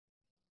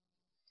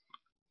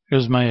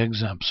Here's my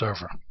example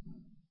server.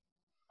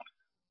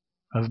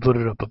 I've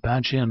booted up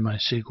Apache and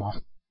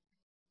MySQL.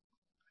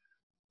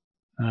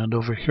 And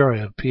over here I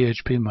have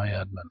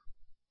phpMyAdmin.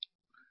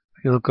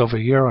 If you look over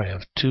here, I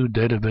have two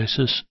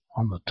databases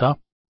on the top.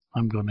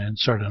 I'm going to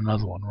insert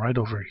another one right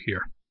over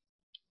here.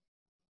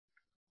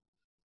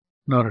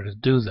 In order to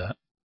do that,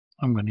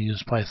 I'm going to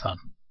use Python.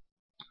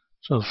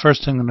 So the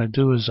first thing I'm going to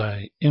do is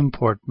I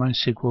import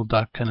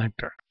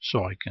mysql.connector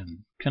so I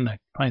can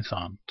connect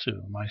Python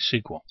to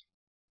MySQL.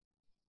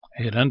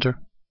 I hit enter.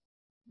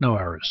 No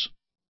errors.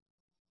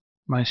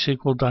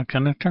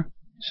 MySQL.connector?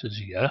 He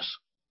says yes.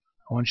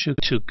 I want you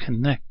to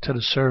connect to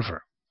the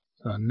server.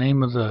 The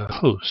name of the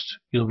host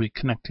you'll be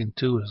connecting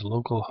to is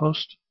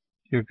localhost.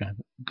 You're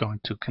going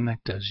to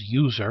connect as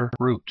user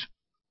root,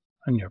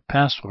 and your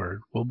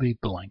password will be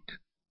blank.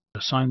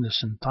 Assign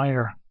this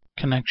entire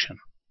connection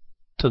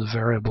to the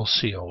variable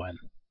con,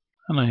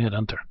 and I hit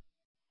enter.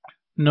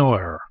 No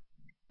error.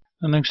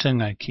 The next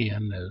thing I key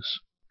in is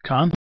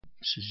con.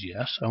 This is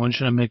yes. I want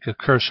you to make a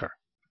cursor.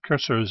 A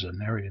cursor is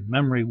an area in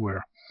memory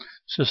where the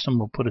system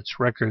will put its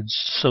records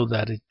so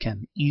that it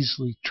can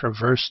easily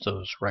traverse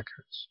those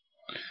records.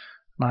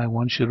 And I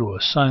want you to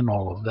assign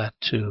all of that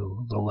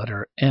to the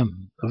letter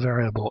M, the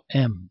variable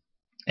M.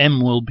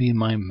 M will be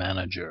my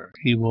manager.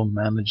 He will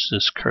manage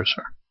this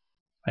cursor.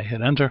 I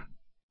hit enter.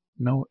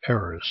 No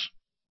errors.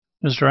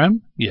 Mr.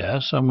 M?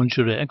 Yes, I want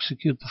you to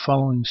execute the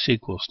following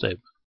SQL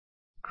statement.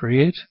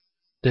 Create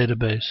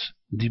database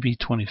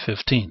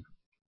DB2015.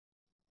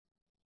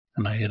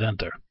 And I hit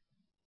enter.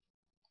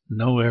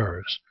 No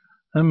errors.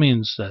 That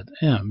means that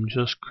M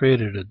just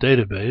created a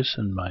database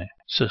in my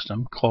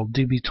system called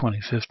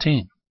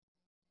DB2015.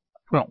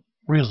 Well,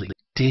 really,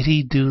 did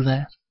he do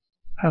that?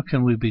 How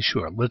can we be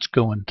sure? Let's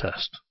go and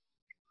test.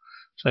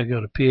 So I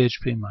go to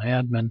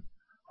phpMyAdmin.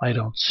 I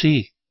don't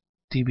see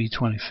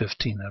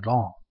DB2015 at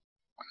all.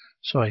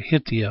 So I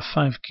hit the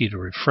F5 key to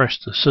refresh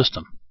the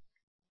system.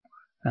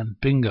 And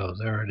bingo,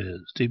 there it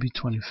is,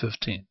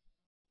 DB2015.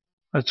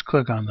 Let's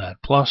click on that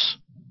plus.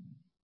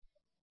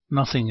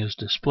 Nothing is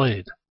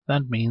displayed.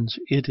 That means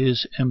it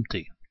is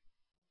empty.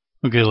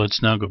 Okay, let's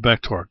now go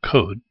back to our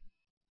code.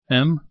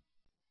 M,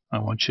 I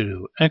want you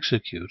to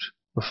execute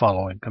the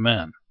following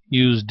command.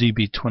 Use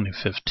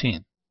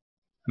DB2015.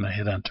 And I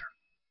hit enter.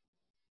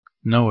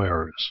 No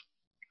errors.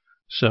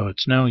 So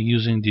it's now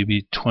using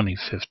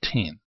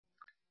DB2015.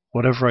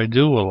 Whatever I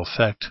do will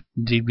affect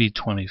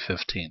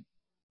DB2015.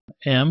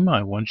 M,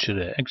 I want you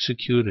to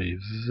execute a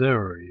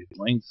very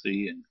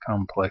lengthy and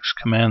complex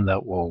command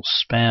that will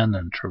span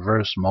and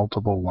traverse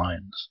multiple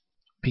lines.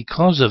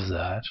 Because of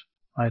that,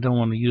 I don't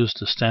want to use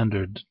the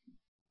standard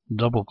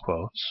double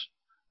quotes.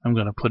 I'm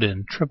going to put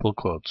in triple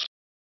quotes.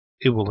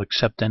 It will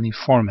accept any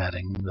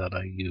formatting that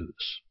I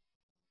use.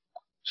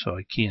 So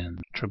I key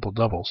in triple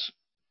doubles,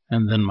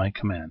 and then my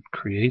command,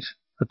 create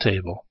a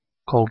table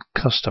called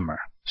customer,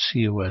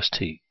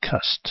 C-U-S-T,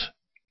 cust.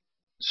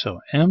 So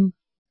M,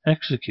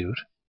 execute,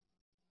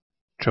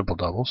 triple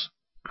doubles,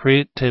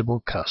 create table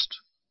cust.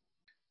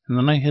 And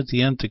then I hit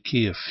the enter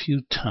key a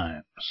few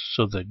times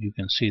so that you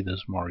can see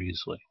this more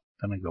easily.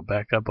 Then I go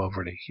back up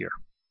over to here,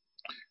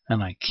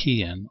 and I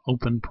key in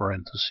open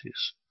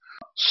parentheses.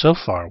 So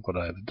far what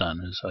I've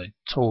done is I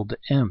told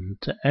M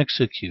to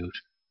execute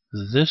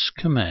this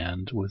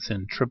command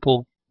within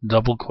triple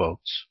double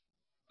quotes,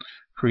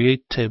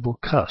 create table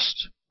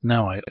cust.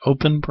 Now I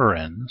open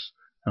parens,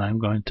 and I'm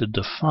going to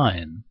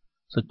define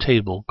the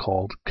table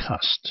called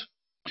cust.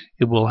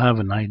 It will have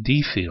an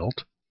ID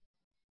field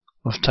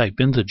of type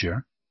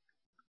integer,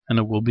 and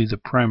it will be the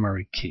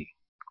primary key.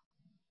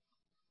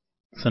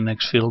 The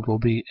next field will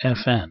be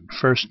FN,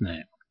 first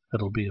name.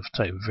 It'll be of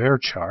type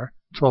varchar,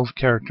 12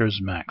 characters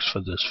max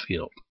for this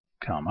field,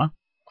 comma.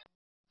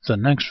 The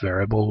next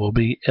variable will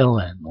be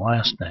LN,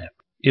 last name.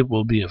 It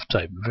will be of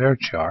type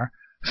varchar,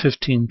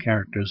 15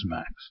 characters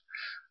max.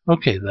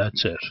 Okay,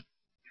 that's it.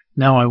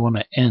 Now I want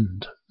to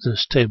end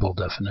this table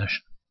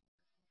definition.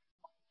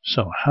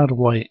 So how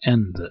do I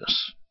end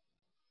this?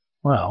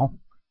 Well,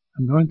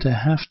 I'm going to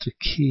have to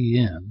key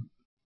in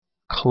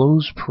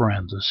close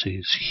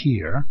parentheses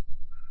here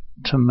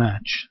to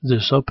match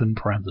this open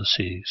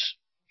parentheses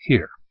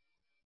here.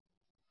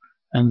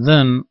 And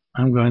then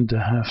I'm going to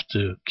have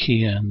to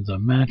key in the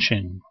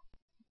matching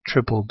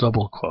triple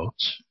double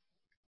quotes,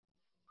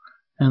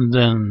 and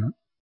then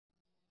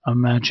a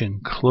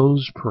matching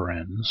close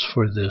parens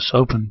for this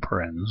open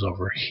parens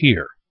over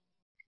here.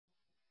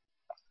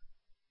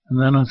 And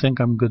then I think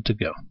I'm good to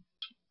go.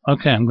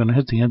 Okay, I'm going to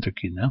hit the enter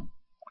key now.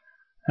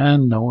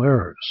 And no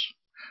errors.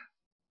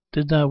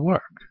 Did that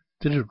work?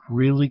 Did it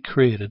really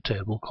create a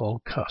table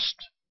called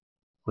cust?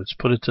 Let's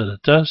put it to the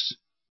test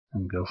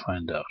and go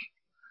find out.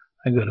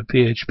 I go to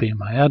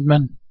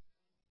phpMyAdmin.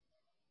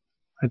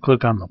 I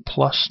click on the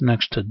plus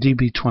next to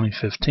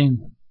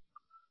DB2015,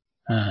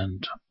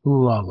 and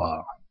ooh la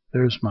la,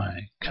 there's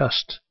my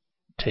cust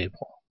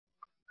table.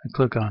 I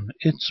click on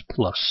its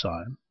plus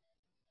sign,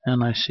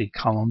 and I see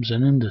columns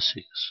and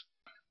indices.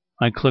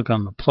 I click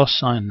on the plus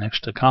sign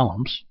next to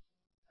columns,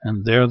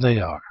 and there they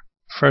are,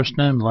 first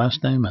name,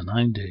 last name, and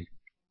ID.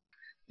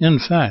 In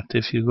fact,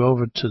 if you go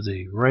over to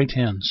the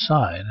right-hand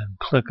side and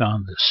click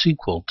on the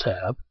SQL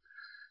tab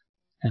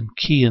and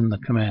key in the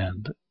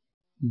command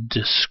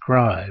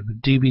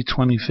describe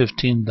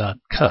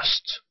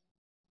db2015.cust,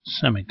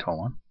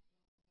 semicolon,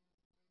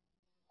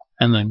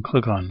 and then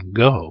click on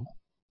Go,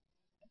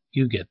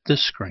 you get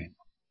this screen.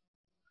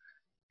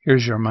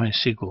 Here's your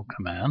MySQL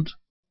command,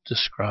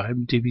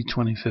 describe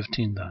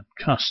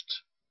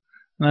db2015.cust.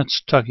 And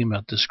that's talking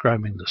about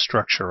describing the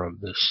structure of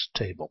this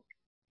table.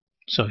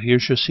 So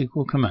here's your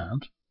SQL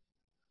command.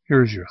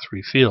 Here's your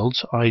three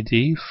fields,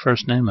 ID,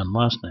 first name, and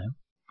last name.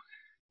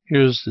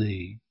 Here's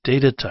the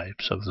data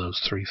types of those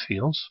three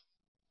fields,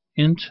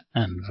 int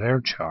and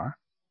varchar.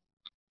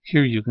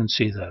 Here you can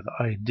see that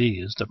ID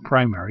is the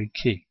primary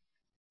key.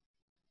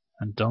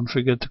 And don't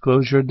forget to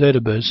close your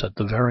database at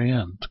the very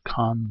end,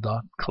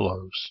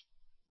 con.close,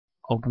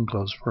 open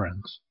close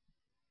parens.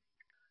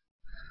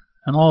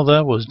 And all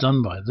that was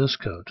done by this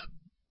code.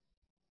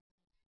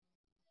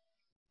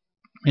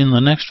 In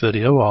the next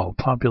video, I'll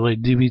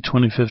populate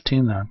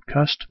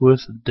db2015.cust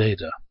with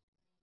data.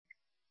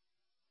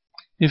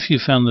 If you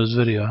found this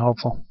video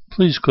helpful,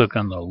 please click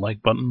on the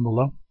like button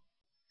below.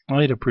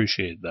 I'd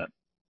appreciate that.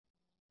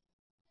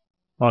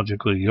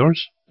 Logically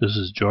yours, this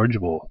is George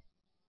Bull.